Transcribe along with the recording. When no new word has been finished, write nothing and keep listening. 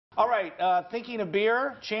All right, thinking of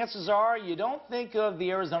beer, chances are you don't think of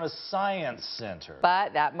the Arizona Science Center.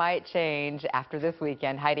 But that might change after this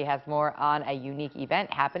weekend. Heidi has more on a unique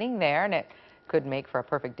event happening there, and it could make for a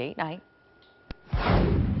perfect date night.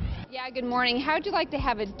 Yeah, good morning. How'd you like to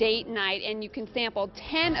have a date night and you can sample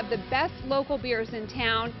 10 of the best local beers in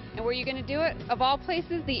town? And where are you going to do it? Of all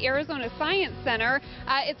places, the Arizona Science Center.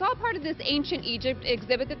 It's all part of this Ancient Egypt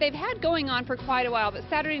exhibit that they've had going on for quite a while. But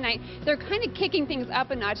Saturday night, they're kind of kicking things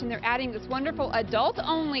up a notch and they're adding this wonderful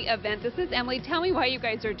adult-only event. This is Emily. Tell me why you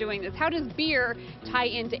guys are doing this. How does beer tie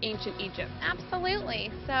into Ancient Egypt? Absolutely.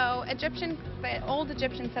 So the old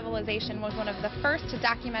Egyptian civilization was one of the first to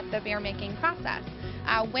document the beer making process.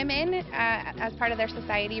 Women, as part of their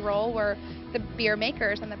society role, were the beer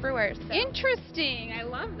makers and the brewers. So. Interesting. I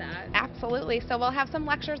love that. Absolutely. So we'll have some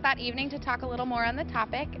lectures that evening to talk a little more on the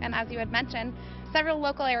topic. And as you had mentioned, several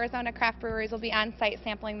local Arizona craft breweries will be on site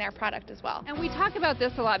sampling their product as well. And we talk about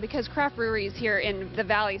this a lot because craft breweries here in the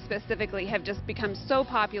Valley specifically have just become so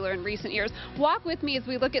popular in recent years. Walk with me as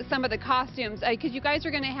we look at some of the costumes because you guys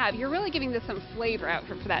are going to have, you're really giving this some flavor out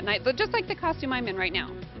for that night, but just like the costume I'm in right now.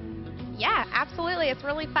 Yeah, absolutely. It's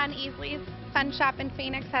really fun. Easley's Fun Shop in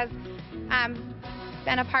Phoenix has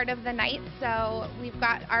been a part of the night, so we've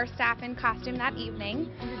got our staff in costume that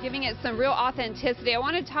evening. You're giving it some real authenticity. I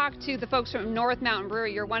want to talk to the folks from North Mountain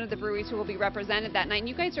Brewery. You're one of the breweries who will be represented that night, and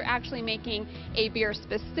you guys are actually making a beer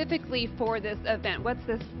specifically for this event. What's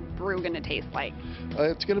this brew going to taste like?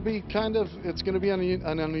 It's going to be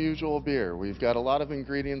an unusual beer. We've got a lot of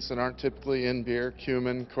ingredients that aren't typically in beer: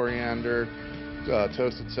 cumin, coriander,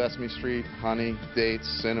 toasted sesame street, honey, dates,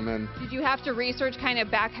 cinnamon. Did you have to research kind of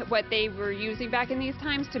back what they were using back in these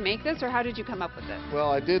times to make this, or how did you come up with it?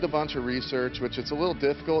 Well, I did a bunch of research, which it's a little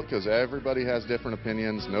difficult because everybody has different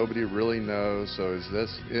opinions. Nobody really knows. So is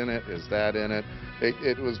this in it? Is that in it?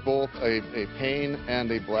 It was both a pain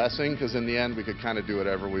and a blessing because in the end we could kind of do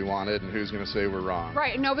whatever we wanted, and who's going to say we're wrong?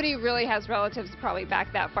 Right. Nobody really has relatives probably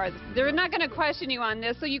back that far. They're not going to question you on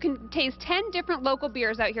this. So you can taste 10 different local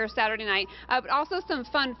beers out here Saturday night, but also some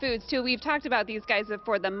fun foods too. We've talked about these guys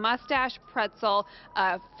before, the Mustache Pretzel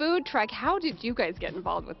food truck. How did you guys get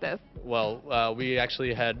involved with this? Well, we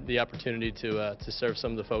actually had the opportunity to serve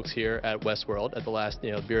some of the folks here at Westworld at the last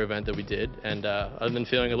beer event that we did, and other than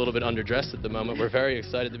feeling a little bit underdressed at the moment, we're very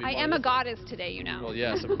excited to be. I am a goddess today, you know. Well,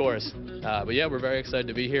 yes, of course. But yeah, we're very excited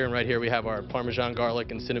to be here, and right here we have our Parmesan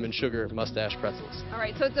garlic and cinnamon sugar mustache pretzels. All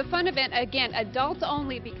right, so it's a fun event, again, adults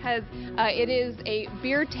only because it is a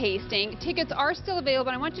beer tasting. Tickets are still available,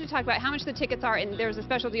 and I want you to talk about how much the tickets are, and there's a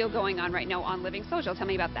special deal going on right now on Living Social. Tell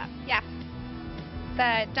me about that. Yes.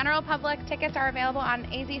 The general public tickets are available on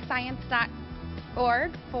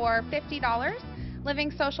azscience.org for $50.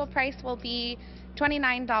 Living Social price will be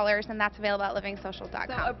 $29, and that's available at livingsocial.com.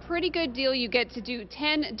 So a pretty good deal. You get to do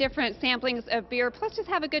 10 different samplings of beer, plus just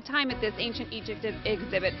have a good time at this Ancient Egypt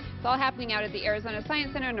exhibit. It's all happening out at the Arizona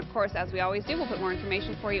Science Center, and of course, as we always do, we'll put more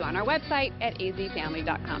information for you on our website at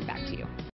azfamily.com. Back to you.